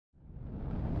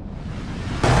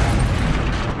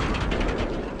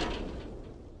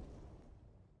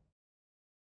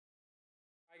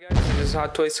is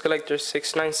Hot Toys Collector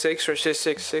 696 or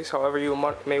 666, however you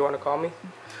may want to call me.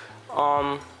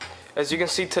 As you can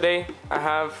see today, I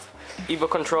have EVO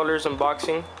controllers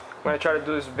unboxing. I'm going to try to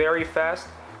do this very fast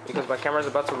because my camera is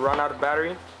about to run out of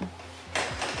battery.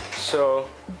 So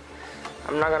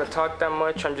I'm not going to talk that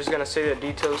much, I'm just going to say the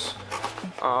details.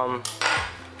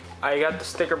 I got the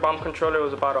sticker bomb controller, it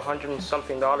was about $100 and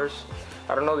something. I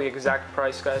don't know the exact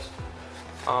price, guys.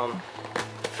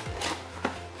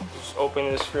 Just open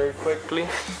this very quickly.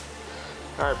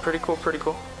 Alright, pretty cool,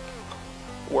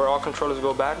 where all controllers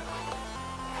go bad.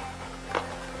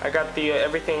 I got the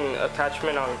everything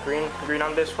attachment on green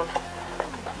on this one.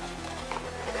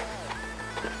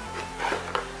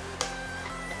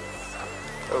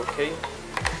 Okay.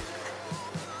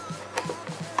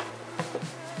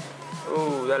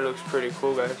 Ooh, that looks pretty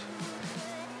cool, guys.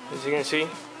 As you can see,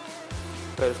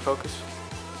 let it focus.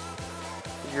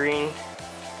 Green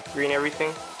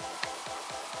everything.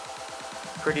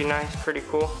 Pretty nice, pretty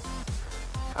cool.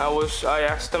 I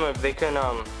asked them if they can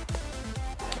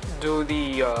do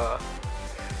the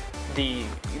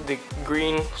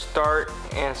green start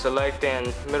and select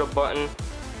and middle button,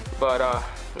 but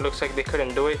it looks like they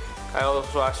couldn't do it. I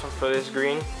also asked them for this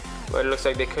green, but it looks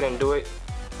like they couldn't do it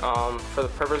for the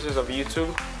purposes of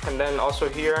YouTube. And then also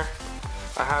here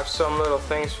I have some little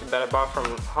things that I bought from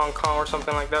Hong Kong or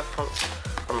something like that,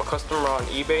 from a customer on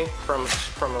eBay, from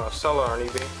a seller on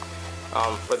eBay,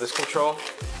 for this control,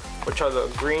 which are the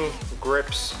green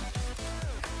grips.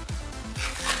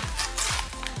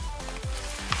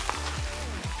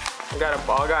 I got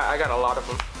a lot of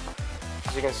them,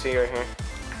 as you can see right here.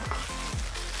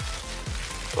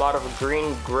 A lot of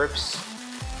green grips,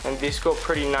 and these go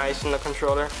pretty nice in the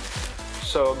controller.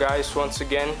 So guys, once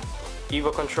again,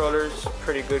 EVO controllers,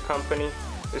 pretty good company.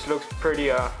 This looks pretty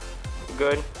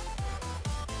good.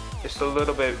 Just a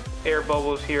little bit air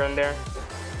bubbles here and there.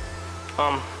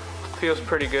 Feels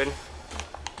pretty good.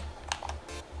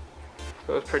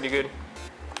 Feels pretty good.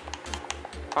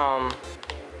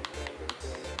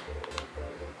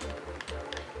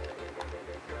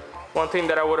 One thing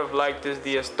that I would have liked is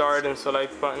the start and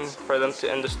select button, for them to,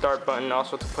 and the start button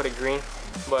also to put it green,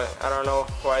 but I don't know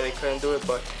why they couldn't do it.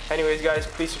 But anyways, guys,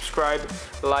 please subscribe,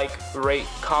 like, rate,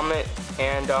 comment,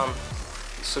 and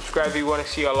subscribe if you want to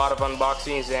see a lot of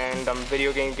unboxings and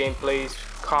video game gameplays,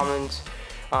 comments,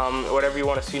 whatever you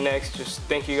want to see next. Just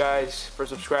thank you guys for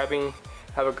subscribing.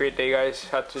 Have a great day, guys.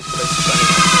 Hot Toys Collector.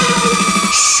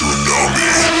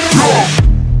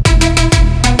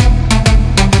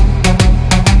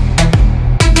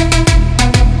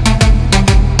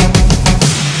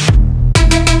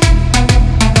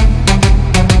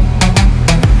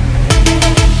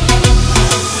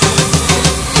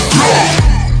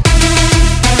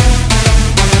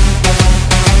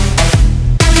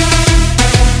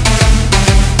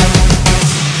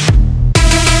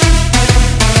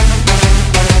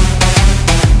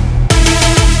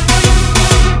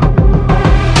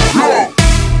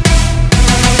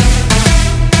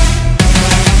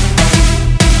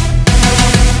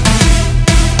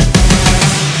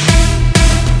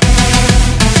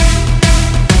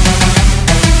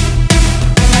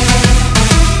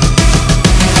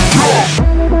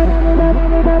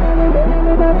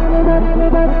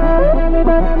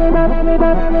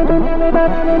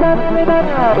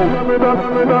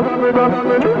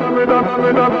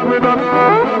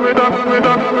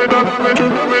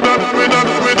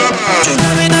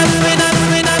 We're